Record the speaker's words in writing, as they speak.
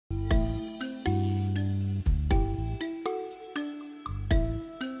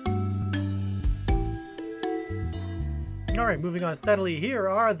All right, moving on steadily. Here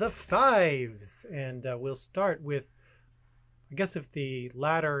are the fives. And we'll start with, I guess if the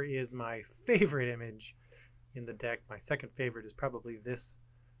latter is my favorite image in the deck, my second favorite is probably this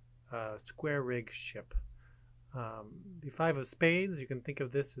square rig ship. The five of spades, you can think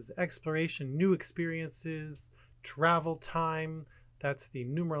of this as exploration, new experiences, travel time. That's the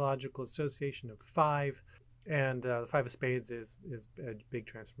numerological association of five. And the five of spades is a big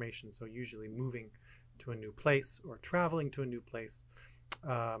transformation. So usually moving to a new place or traveling to a new place.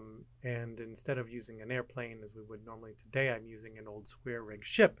 And instead of using an airplane as we would normally today, I'm using an old square rig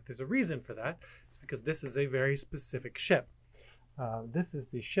ship. There's a reason for that. It's because this is a very specific ship. This is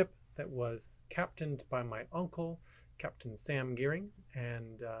the ship that was captained by my uncle, Captain Sam Gearing,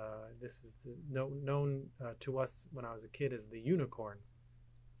 and this is known to us when I was a kid as the Unicorn.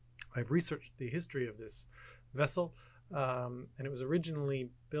 I've researched the history of this vessel, and it was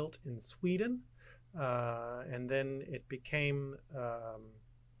originally built in Sweden, and then it became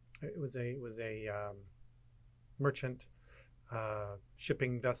it was a merchant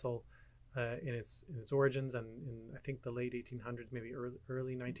shipping vessel in its origins, and in I think the late 1800s, maybe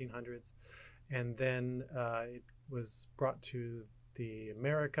early 1900s, and then it was brought to the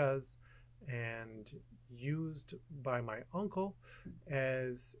Americas and used by my uncle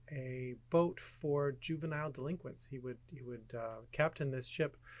as a boat for juvenile delinquents. He would captain this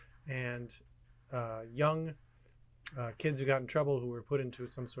ship, and young kids who got in trouble, who were put into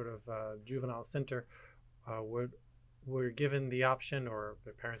some sort of juvenile center, were given the option, or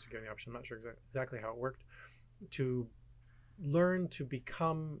their parents were given the option, I'm not sure exactly how it worked, to learn to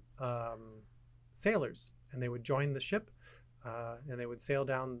become sailors. And they would join the ship, and they would sail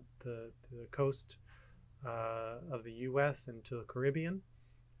down the coast of the U.S. and to the Caribbean.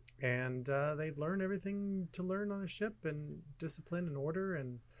 And they'd learn everything to learn on a ship, and discipline and order.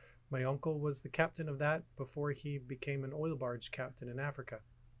 And my uncle was the captain of that before he became an oil barge captain in Africa.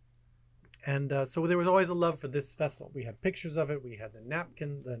 And so there was always a love for this vessel. We had pictures of it. We had the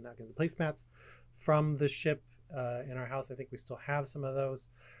placemats from the ship in our house. I think we still have some of those.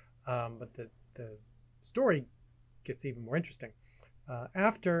 But the story gets even more interesting.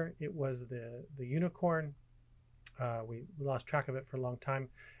 After it was the Unicorn, we lost track of it for a long time.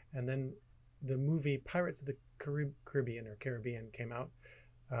 And then the movie Pirates of the Caribbean came out,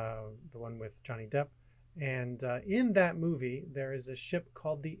 the one with Johnny Depp. And in that movie, there is a ship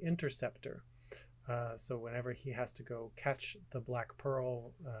called the Interceptor. So whenever he has to go catch the Black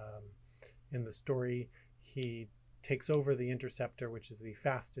Pearl in the story, he takes over the Interceptor, which is the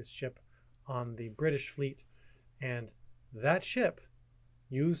fastest ship on the British fleet. And that ship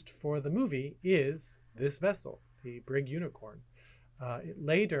used for the movie is this vessel, the Brig Unicorn. It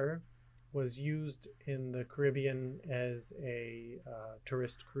later was used in the Caribbean as a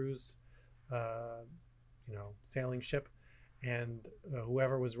tourist cruise sailing ship, and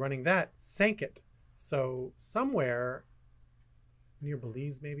whoever was running that sank it. So somewhere near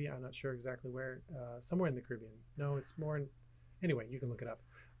Belize, maybe, I'm not sure exactly where, somewhere in the Caribbean. No, it's more in, anyway, you can look it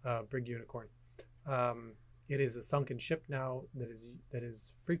up, Brig Unicorn. It is a sunken ship now that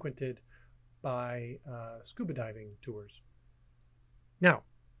is frequented by scuba diving tours. Now,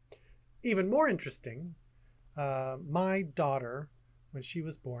 even more interesting, my daughter, when she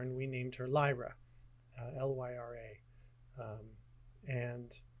was born, we named her Lyra. Lyra,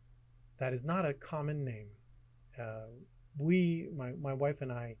 and that is not a common name. My wife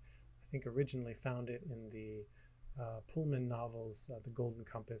and I think originally found it in the Pullman novels, The Golden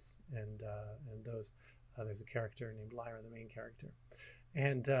Compass, and those. There's a character named Lyra, the main character,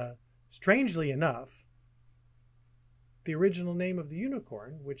 and strangely enough, the original name of the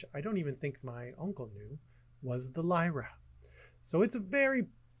Unicorn, which I don't even think my uncle knew, was the Lyra. So it's a very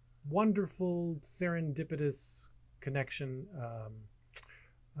wonderful serendipitous connection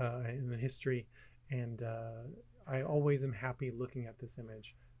in the history, and I always am happy looking at this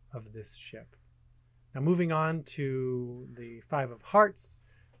image of this ship. Now, moving on to the Five of Hearts,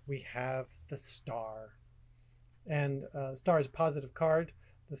 we have the Star, and Star is a positive card.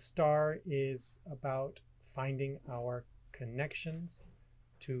 The Star is about finding our connections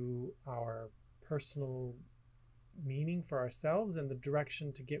to our personal meaning for ourselves and the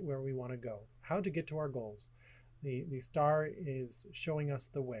direction to get where we want to go, how to get to our goals. The star is showing us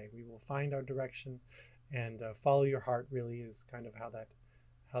the way. We will find our direction, and follow your heart really is kind of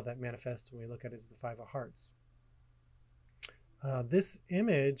how that manifests when we look at it as the Five of Hearts. This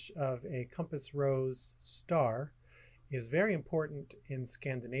image of a compass rose star is very important in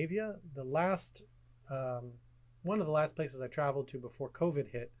Scandinavia. One of the last places I traveled to before COVID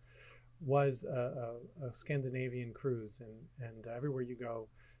hit was a Scandinavian cruise, and everywhere you go,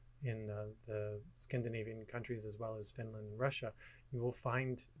 in the Scandinavian countries as well as Finland and Russia, you will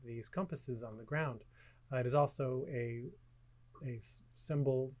find these compasses on the ground. It is also a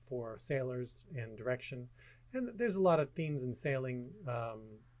symbol for sailors and direction. And there's a lot of themes in sailing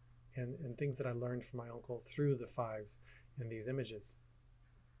and things that I learned from my uncle through the fives in these images.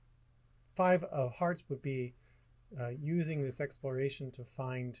 Five of hearts would be using this exploration to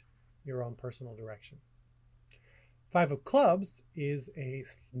find your own personal direction. Five of clubs is a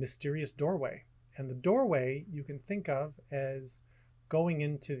mysterious doorway. And the doorway you can think of as going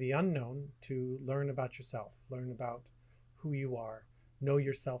into the unknown to learn about yourself, learn about who you are, know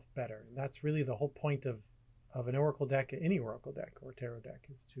yourself better. And that's really the whole point of an oracle deck, any oracle deck or tarot deck,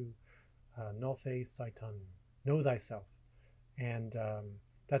 is to nothe saiton, know thyself. And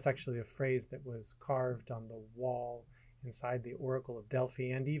that's actually a phrase that was carved on the wall inside the Oracle of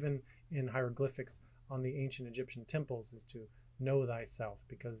Delphi, and even in hieroglyphics on the ancient Egyptian temples, is to know thyself.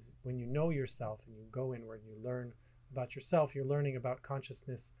 Because when you know yourself and you go inward and you learn about yourself, you're learning about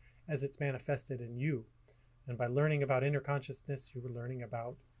consciousness as it's manifested in you. And by learning about inner consciousness, you were learning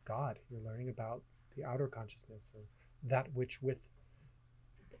about God. You're learning about the outer consciousness, or that which with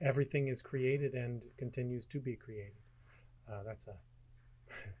everything is created and continues to be created. That's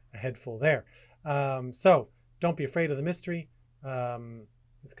a head full there. So don't be afraid of the mystery.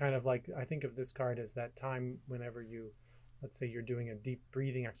 It's kind of like, I think of this card as that time whenever you, let's say you're doing a deep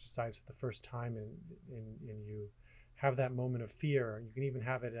breathing exercise for the first time and you have that moment of fear. You can even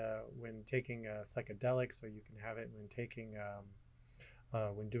have it when taking psychedelics, or you can have it when taking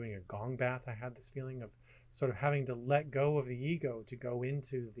when doing a gong bath. I had this feeling of sort of having to let go of the ego to go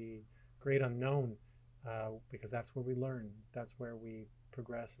into the great unknown, because that's where we learn. That's where we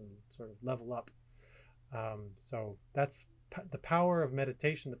progress and sort of level up. So that's the power of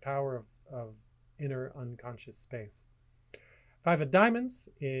meditation, the power of inner unconscious space. Five of diamonds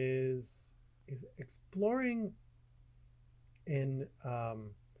is exploring in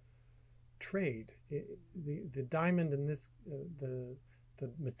trade. The diamond in this, the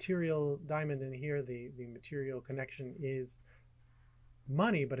material diamond in here, the material connection is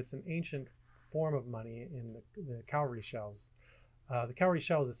money, but it's an ancient form of money in the cowrie shells. The cowrie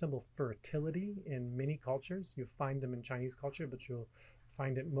shell is a symbol of fertility in many cultures. You find them in Chinese culture, but you'll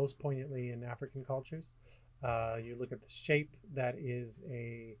find it most poignantly in African cultures. You look at the shape, that is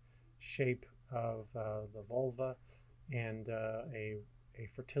a shape of the vulva and a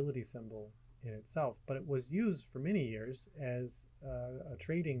fertility symbol in itself. But it was used for many years as a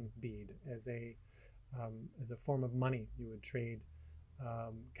trading bead, as a form of money. You would trade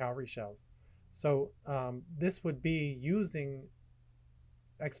cowrie shells. So this would be using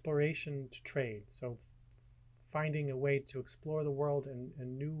exploration to trade. So finding a way to explore the world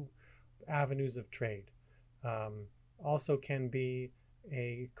and new avenues of trade. Also can be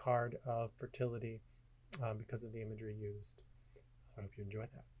a card of fertility because of the imagery used. So I hope you enjoyed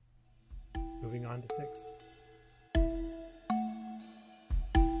that. Moving on to 6.